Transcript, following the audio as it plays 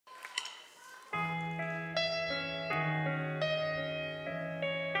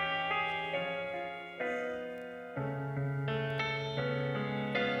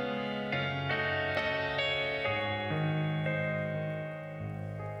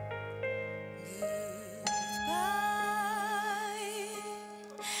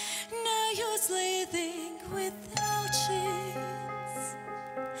sleeping without sheets.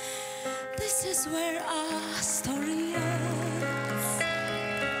 This is where our story ends.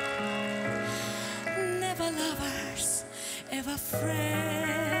 Never lovers, ever friends.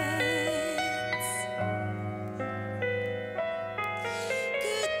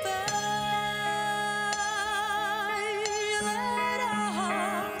 Goodbye, let our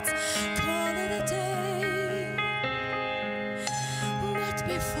hearts call it a day. But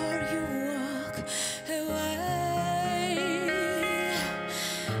before you walk away,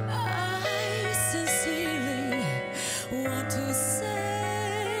 I sincerely want to say,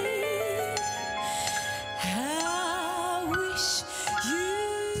 I wish you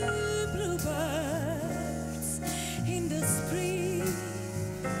bluebirds in the spring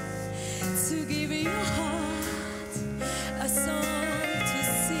to give your heart a song to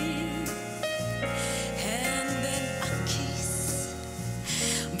sing, and then a kiss.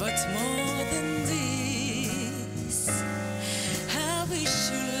 But more than this, I wish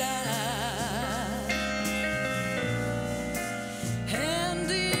you love. And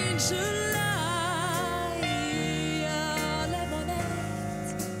in July, a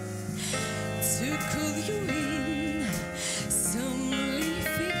lemonade to cool you in some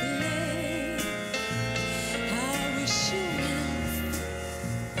leafy glade. I wish you health,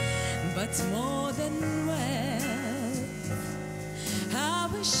 but more than well, I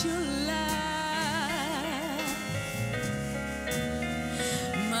wish you love.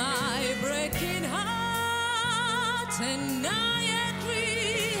 My breaking heart, and I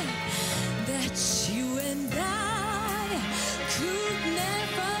agree that you and I could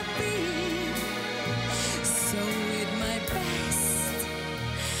never be. So with my best,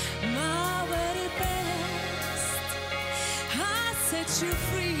 my very best, I set you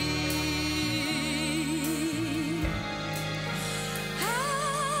free. I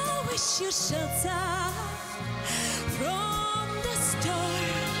wish you shelter from the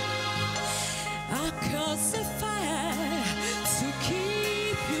storm. I cause a fire to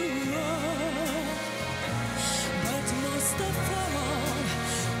keep you warm. But most of all,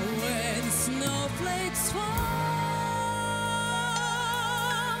 when snowflakes fall,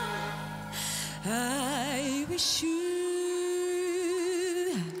 I wish you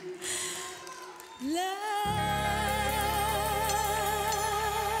love.